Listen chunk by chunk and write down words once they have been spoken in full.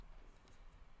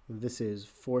This is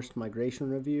Forced Migration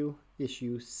Review,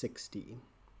 Issue 60,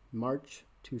 March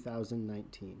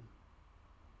 2019.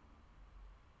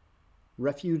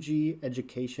 Refugee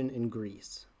Education in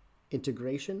Greece,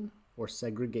 Integration or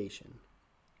Segregation?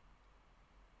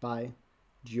 By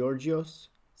Georgios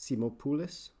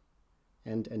Simopoulos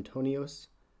and Antonios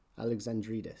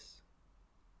Alexandridis.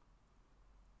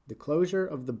 The closure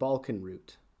of the Balkan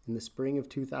route in the spring of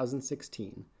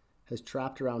 2016 has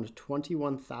trapped around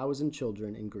 21,000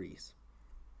 children in Greece.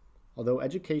 Although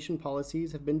education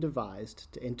policies have been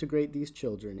devised to integrate these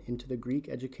children into the Greek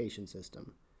education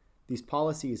system, these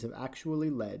policies have actually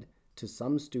led to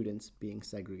some students being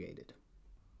segregated.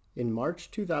 In March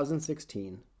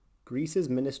 2016, Greece's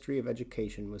Ministry of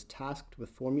Education was tasked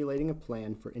with formulating a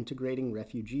plan for integrating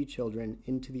refugee children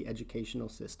into the educational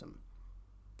system.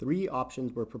 3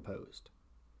 options were proposed.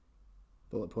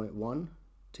 Bullet point 1,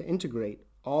 to integrate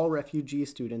all refugee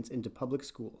students into public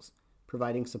schools,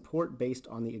 providing support based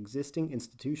on the existing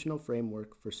institutional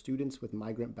framework for students with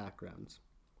migrant backgrounds.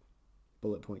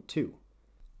 Bullet point 2,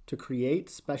 to create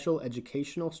special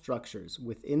educational structures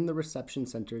within the reception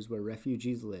centers where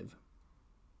refugees live.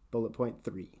 Bullet point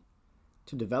 3,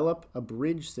 to develop a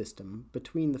bridge system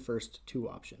between the first 2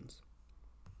 options.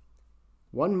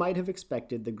 One might have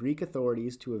expected the Greek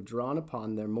authorities to have drawn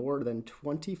upon their more than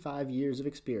 25 years of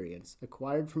experience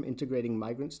acquired from integrating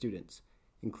migrant students,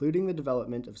 including the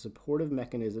development of supportive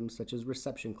mechanisms such as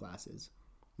reception classes,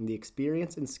 and the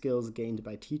experience and skills gained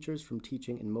by teachers from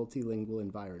teaching in multilingual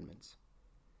environments.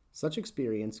 Such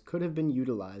experience could have been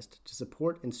utilized to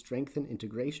support and strengthen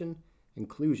integration,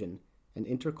 inclusion, and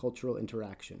intercultural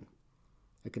interaction.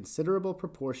 A considerable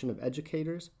proportion of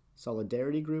educators,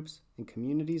 solidarity groups, and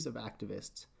communities of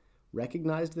activists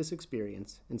recognized this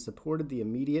experience and supported the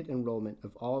immediate enrollment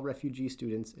of all refugee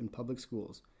students in public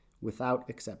schools without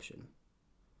exception.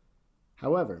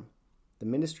 However, the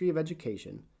Ministry of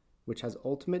Education, which has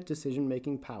ultimate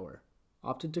decision-making power,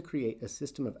 opted to create a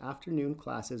system of afternoon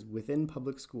classes within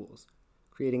public schools,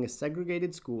 creating a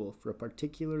segregated school for a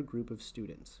particular group of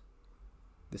students.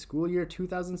 The school year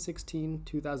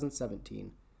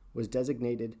 2016-2017 was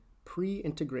designated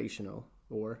pre-integrational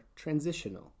or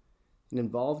transitional and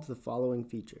involved the following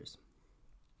features.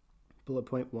 Bullet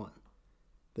point 1,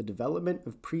 the development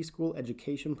of preschool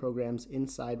education programs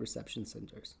inside reception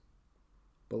centers.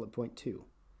 Bullet point 2,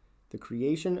 the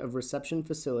creation of reception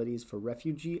facilities for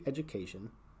refugee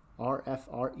education,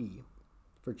 RFRE,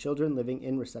 for children living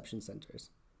in reception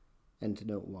centers. End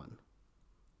note 1.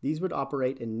 These would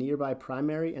operate in nearby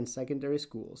primary and secondary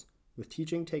schools, with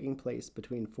teaching taking place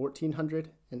between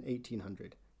 1400 and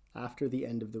 1800, after the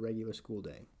end of the regular school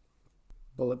day.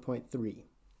 Bullet point 3,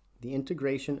 the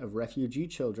integration of refugee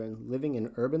children living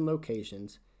in urban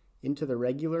locations into the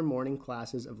regular morning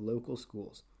classes of local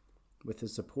schools, with the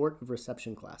support of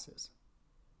reception classes.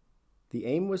 The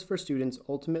aim was for students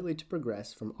ultimately to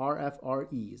progress from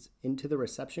RFREs into the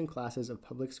reception classes of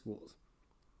public schools,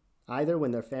 either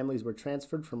when their families were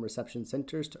transferred from reception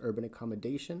centers to urban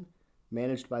accommodation,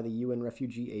 managed by the UN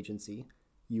Refugee Agency,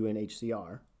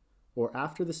 UNHCR, or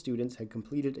after the students had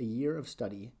completed a year of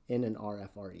study in an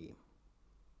RFRE.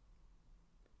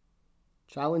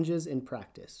 Challenges in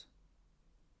practice.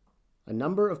 A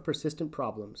number of persistent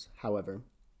problems, however,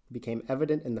 became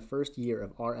evident in the first year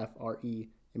of RFRE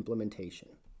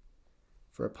implementation.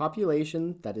 For a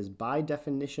population that is by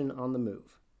definition on the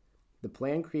move, the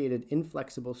plan created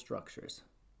inflexible structures.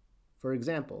 For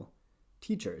example,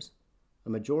 teachers, a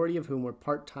majority of whom were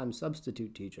part-time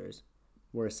substitute teachers,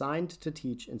 were assigned to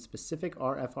teach in specific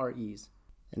RFREs,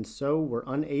 and so were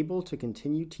unable to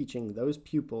continue teaching those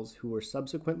pupils who were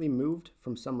subsequently moved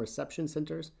from some reception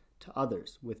centers to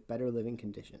others with better living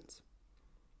conditions.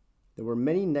 There were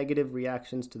many negative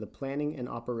reactions to the planning and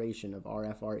operation of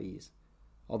RFREs,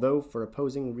 although for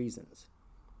opposing reasons.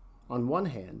 On one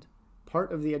hand,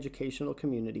 part of the educational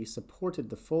community supported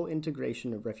the full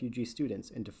integration of refugee students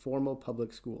into formal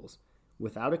public schools,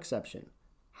 without exception,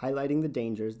 highlighting the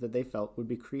dangers that they felt would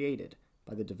be created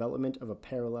by the development of a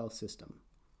parallel system.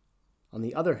 On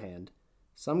the other hand,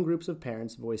 some groups of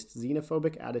parents voiced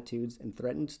xenophobic attitudes and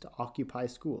threatened to occupy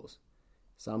schools.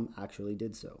 Some actually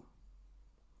did so.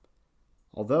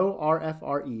 Although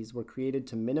RFREs were created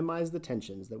to minimize the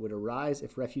tensions that would arise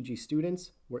if refugee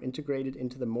students were integrated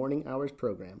into the morning hours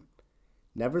program,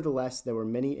 nevertheless there were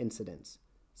many incidents,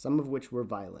 some of which were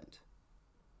violent.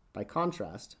 By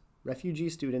contrast, refugee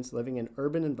students living in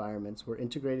urban environments were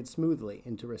integrated smoothly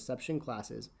into reception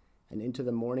classes and into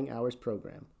the morning hours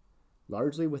program,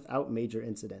 largely without major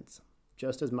incidents,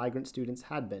 just as migrant students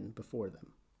had been before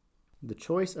them. The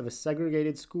choice of a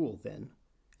segregated school, then,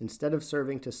 instead of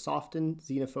serving to soften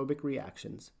xenophobic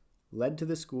reactions, led to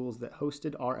the schools that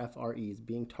hosted RFREs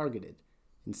being targeted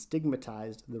and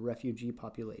stigmatized the refugee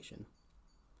population.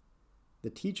 The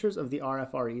teachers of the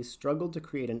RFREs struggled to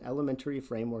create an elementary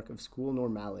framework of school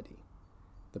normality.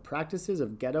 The practices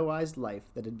of ghettoized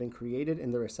life that had been created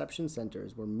in the reception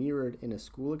centers were mirrored in a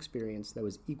school experience that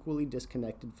was equally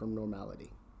disconnected from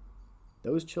normality.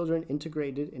 Those children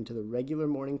integrated into the regular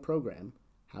morning program,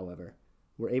 however,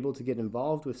 were able to get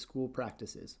involved with school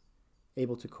practices,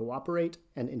 able to cooperate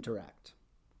and interact.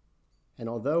 And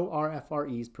although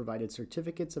RFREs provided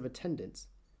certificates of attendance,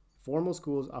 formal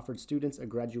schools offered students a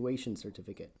graduation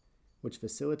certificate, which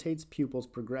facilitates pupils'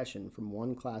 progression from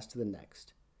one class to the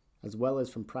next, as well as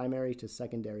from primary to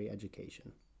secondary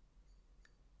education.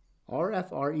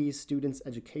 RFRE's students'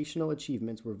 educational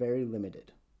achievements were very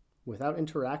limited. Without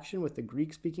interaction with the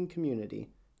Greek-speaking community,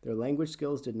 their language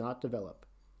skills did not develop,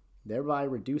 thereby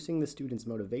reducing the students'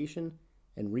 motivation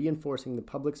and reinforcing the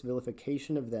public's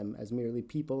vilification of them as merely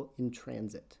people in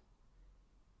transit.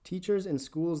 Teachers in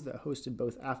schools that hosted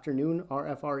both afternoon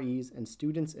RFREs and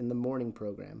students in the morning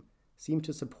program seemed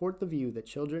to support the view that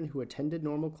children who attended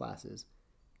normal classes,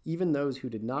 even those who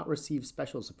did not receive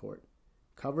special support,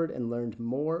 covered and learned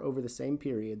more over the same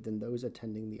period than those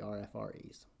attending the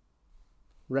RFREs.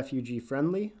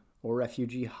 Refugee-friendly or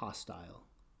refugee-hostile.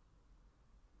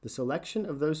 The selection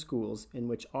of those schools in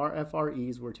which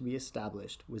RFREs were to be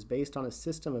established was based on a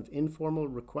system of informal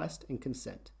request and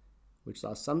consent, which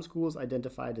saw some schools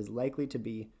identified as likely to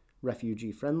be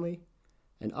refugee-friendly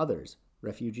and others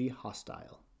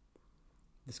refugee-hostile.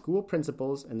 The school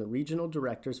principals and the regional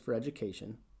directors for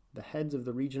education, the heads of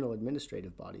the regional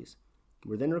administrative bodies,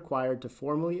 were then required to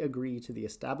formally agree to the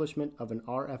establishment of an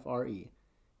RFRE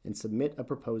and submit a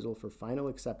proposal for final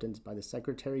acceptance by the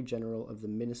Secretary General of the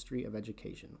Ministry of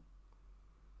Education.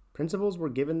 Principals were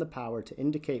given the power to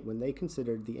indicate when they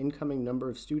considered the incoming number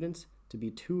of students to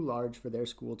be too large for their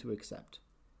school to accept,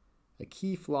 a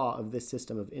key flaw of this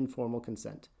system of informal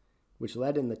consent, which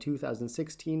led in the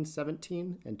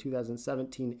 2016-17 and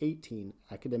 2017-18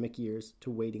 academic years to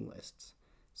waiting lists,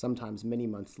 sometimes many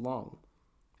months long,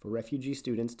 for refugee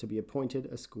students to be appointed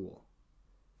a school.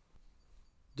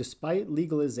 Despite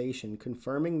legalization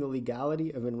confirming the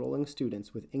legality of enrolling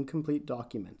students with incomplete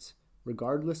documents,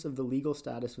 regardless of the legal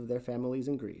status of their families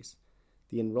in Greece,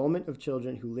 the enrollment of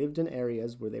children who lived in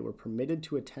areas where they were permitted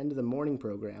to attend the morning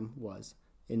program was,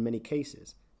 in many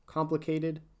cases,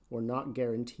 complicated or not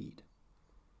guaranteed.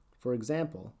 For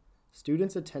example,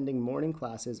 students attending morning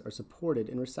classes are supported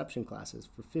in reception classes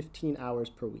for 15 hours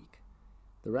per week.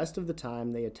 The rest of the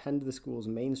time they attend the school's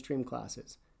mainstream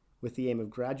classes, with the aim of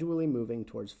gradually moving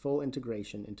towards full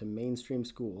integration into mainstream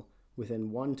school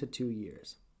within 1 to 2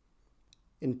 years.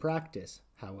 In practice,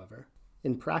 however,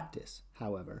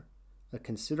 a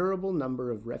considerable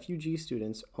number of refugee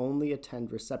students only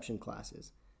attend reception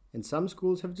classes, and some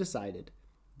schools have decided,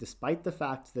 despite the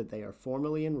fact that they are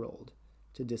formally enrolled,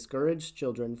 to discourage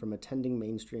children from attending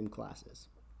mainstream classes.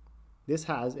 This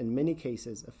has, in many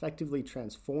cases, effectively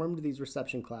transformed these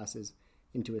reception classes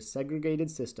into a segregated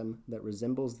system that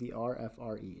resembles the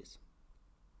RFREs.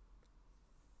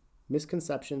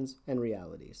 Misconceptions and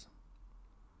realities.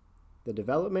 The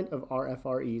development of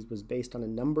RFREs was based on a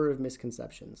number of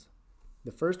misconceptions.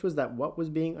 The first was that what was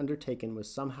being undertaken was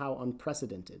somehow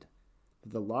unprecedented,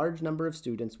 that the large number of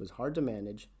students was hard to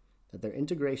manage, that their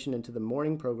integration into the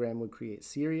morning program would create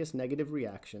serious negative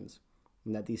reactions,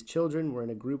 and that these children were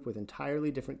in a group with entirely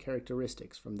different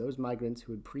characteristics from those migrants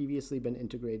who had previously been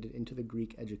integrated into the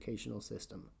Greek educational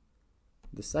system.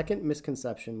 The second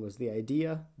misconception was the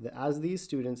idea that as these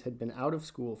students had been out of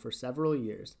school for several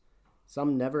years,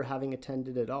 some never having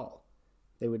attended at all,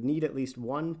 they would need at least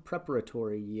one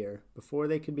preparatory year before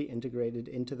they could be integrated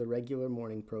into the regular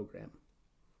morning program.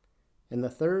 And the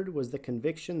third was the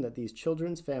conviction that these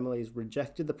children's families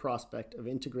rejected the prospect of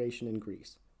integration in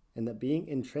Greece, and that being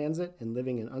in transit and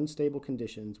living in unstable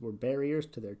conditions were barriers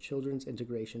to their children's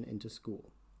integration into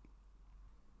school.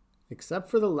 Except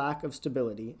for the lack of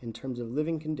stability in terms of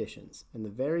living conditions and the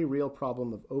very real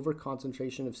problem of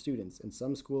overconcentration of students in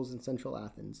some schools in central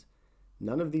Athens,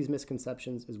 none of these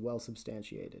misconceptions is well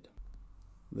substantiated.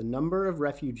 The number of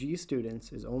refugee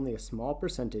students is only a small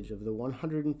percentage of the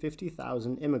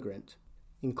 150,000 immigrant,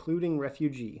 including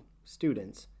refugee,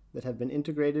 students that have been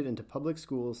integrated into public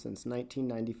schools since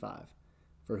 1995,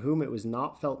 for whom it was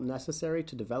not felt necessary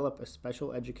to develop a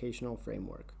special educational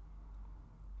framework.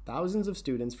 Thousands of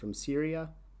students from Syria,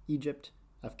 Egypt,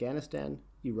 Afghanistan,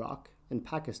 Iraq, and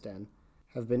Pakistan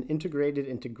have been integrated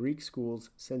into Greek schools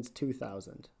since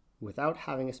 2000, without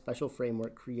having a special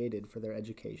framework created for their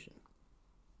education.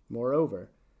 Moreover,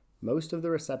 most of the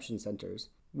reception centers,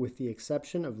 with the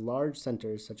exception of large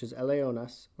centers such as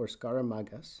Eleonas or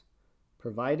Skaramagas,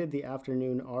 provided the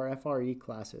afternoon RFRE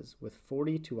classes with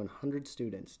 40 to 100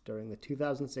 students during the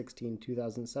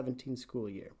 2016-2017 school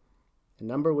year, a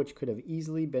number which could have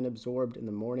easily been absorbed in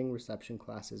the morning reception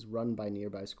classes run by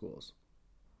nearby schools.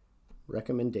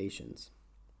 Recommendations.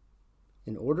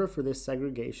 In order for this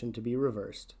segregation to be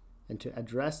reversed and to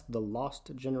address the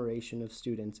lost generation of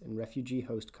students in refugee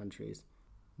host countries,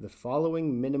 the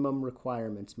following minimum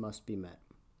requirements must be met.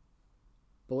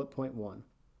 Bullet point 1.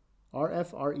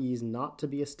 RFREs not to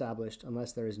be established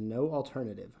unless there is no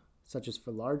alternative, such as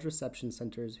for large reception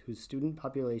centers whose student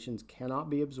populations cannot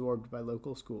be absorbed by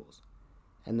local schools,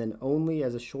 and then only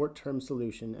as a short-term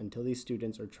solution until these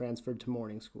students are transferred to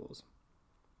morning schools.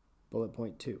 Bullet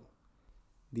point 2.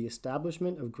 The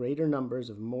establishment of greater numbers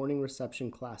of morning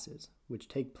reception classes, which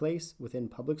take place within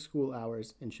public school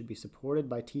hours and should be supported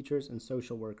by teachers and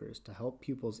social workers to help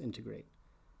pupils integrate.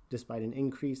 Despite an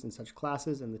increase in such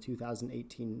classes in the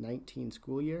 2018-19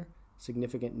 school year,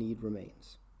 significant need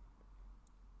remains.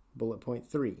 Bullet point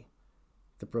 3.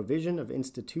 The provision of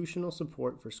institutional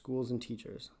support for schools and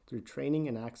teachers through training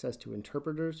and access to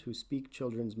interpreters who speak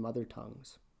children's mother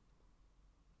tongues.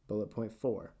 Bullet point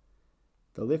 4.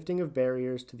 The lifting of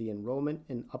barriers to the enrollment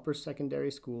in upper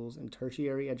secondary schools and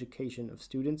tertiary education of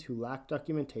students who lack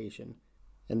documentation,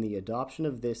 and the adoption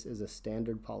of this as a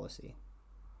standard policy.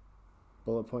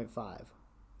 Bullet point 5.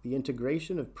 The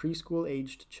integration of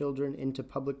preschool-aged children into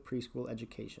public preschool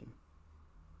education.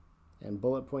 And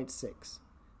bullet point 6.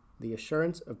 The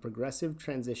assurance of progressive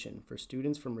transition for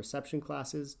students from reception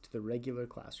classes to the regular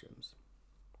classrooms.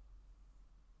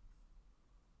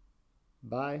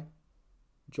 By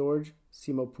George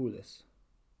Simopoulos.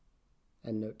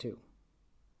 Endnote 2.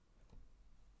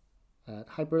 At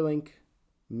hyperlink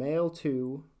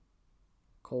mail2 :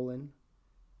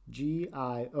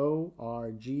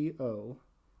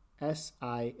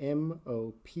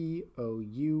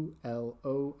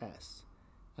 GIORGOSIMOPOULOS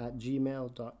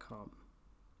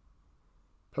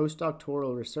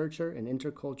Postdoctoral researcher in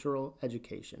intercultural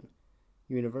education,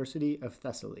 University of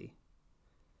Thessaly,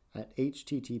 at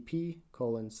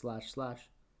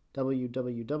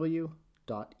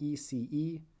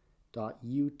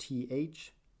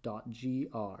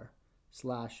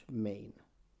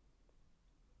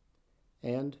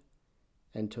And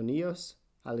Antonios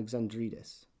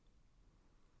Alexandridis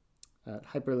at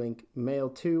hyperlink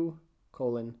mail2: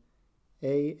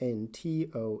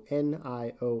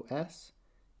 ANTONIOS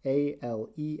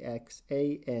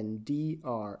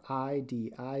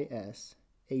ALEXANDRIDIS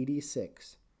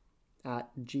 86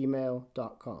 at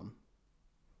gmail.com.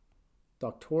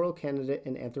 Doctoral candidate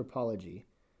in anthropology,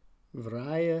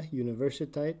 Vrije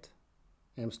Universiteit,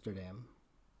 Amsterdam,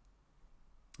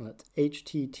 at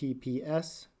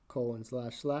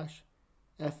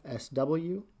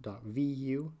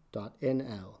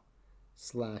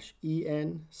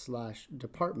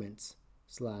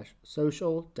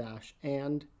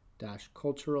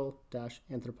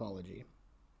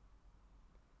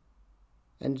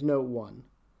Endnote 1.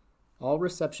 All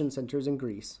reception centers in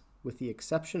Greece, with the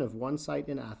exception of one site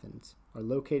in Athens, are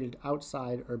located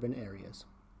outside urban areas.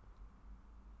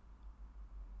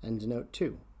 Endnote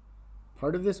 2.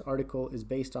 Part of this article is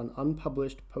based on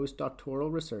unpublished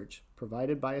postdoctoral research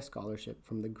provided by a scholarship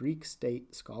from the Greek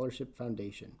State Scholarship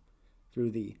Foundation through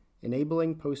the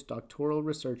Enabling Postdoctoral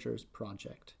Researchers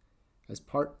Project as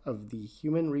part of the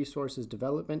Human Resources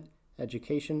Development,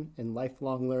 Education, and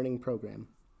Lifelong Learning Program,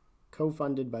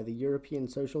 co-funded by the European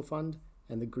Social Fund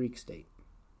and the Greek State.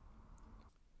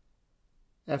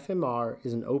 FMR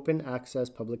is an open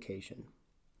access publication.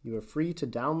 You are free to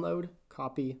download,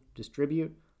 copy,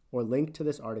 distribute, or link to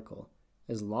this article,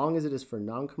 as long as it is for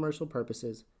non-commercial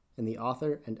purposes and the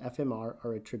author and FMR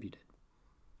are attributed.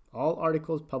 All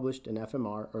articles published in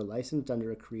FMR are licensed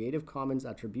under a Creative Commons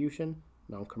Attribution,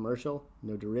 non-commercial,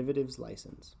 no derivatives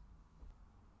license.